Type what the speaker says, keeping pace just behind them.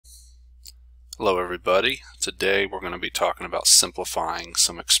Hello everybody. Today we're going to be talking about simplifying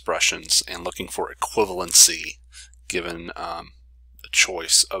some expressions and looking for equivalency given a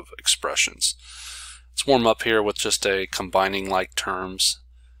choice of expressions. Let's warm up here with just a combining like terms.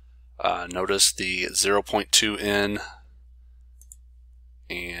 Notice the 0.2n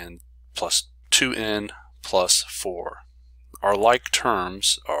and plus 2n plus 4. Our like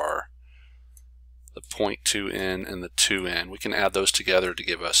terms are the 0.2n and the 2n. We can add those together to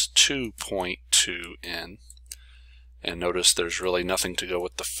give us 2.2n. And notice there's really nothing to go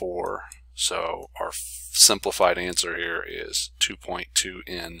with the 4. So our simplified answer here is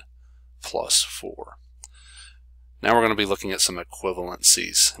 2.2n plus 4. Now we're going to be looking at some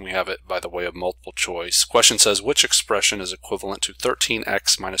equivalencies. And we have it by the way of multiple choice. Question says, which expression is equivalent to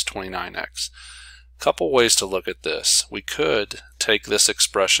 13x minus 29x? A couple ways to look at this. We could take this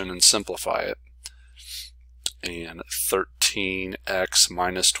expression and simplify it. And 13x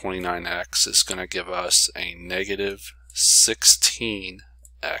minus 29x is going to give us a negative 16x.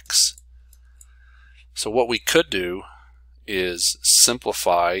 So what we could do is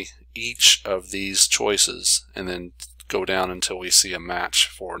simplify each of these choices and then go down until we see a match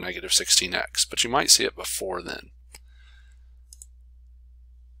for negative 16x. But you might see it before then.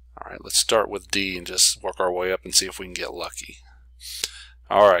 Alright, let's start with D and just work our way up and see if we can get lucky.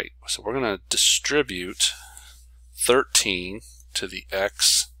 Alright, so we're going to distribute 13 to the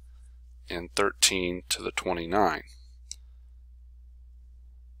x and 13 to the 29.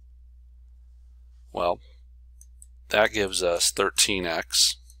 Well, that gives us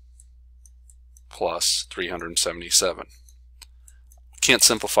 13x plus 377. We can't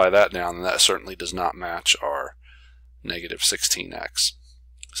simplify that down, and that certainly does not match our negative 16x.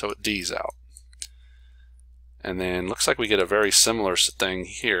 So it D's out. And then looks like we get a very similar thing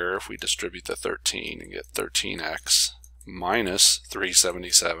here if we distribute the 13 and get 13x minus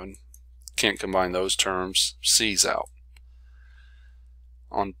 377. Can't combine those terms. C's out.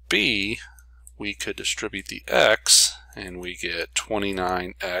 On B, we could distribute the x and we get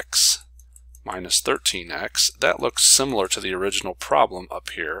 29x minus 13x. That looks similar to the original problem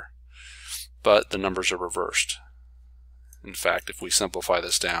up here, but the numbers are reversed. In fact, if we simplify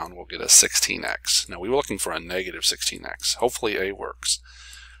this down, we'll get a 16x. Now we were looking for a negative 16x. Hopefully A works.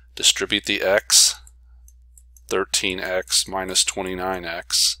 Distribute the x, 13x minus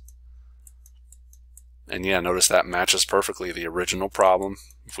 29x. And yeah, notice that matches perfectly the original problem.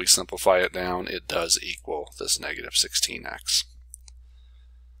 If we simplify it down, it does equal this negative 16x.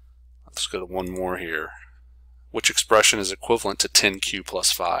 Let's go to one more here. Which expression is equivalent to 10q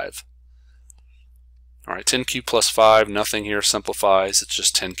plus 5? Alright, 10q plus 5, nothing here simplifies, it's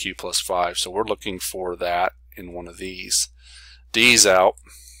just 10q plus 5, so we're looking for that in one of these. D's out,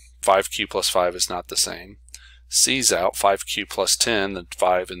 5q plus 5 is not the same. C's out, 5q plus 10, the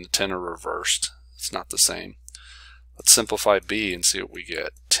 5 and the 10 are reversed, it's not the same. Let's simplify B and see what we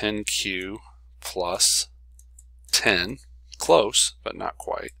get. 10q plus 10, close, but not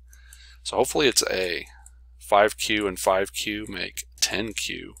quite. So hopefully it's A. 5q and 5q make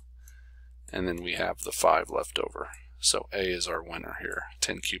 10q. And then we have the 5 left over. So A is our winner here.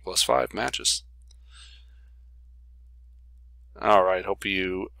 10q plus 5 matches. Alright, hope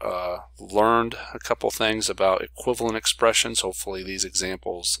you learned a couple things about equivalent expressions. Hopefully these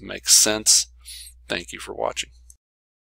examples make sense. Thank you for watching.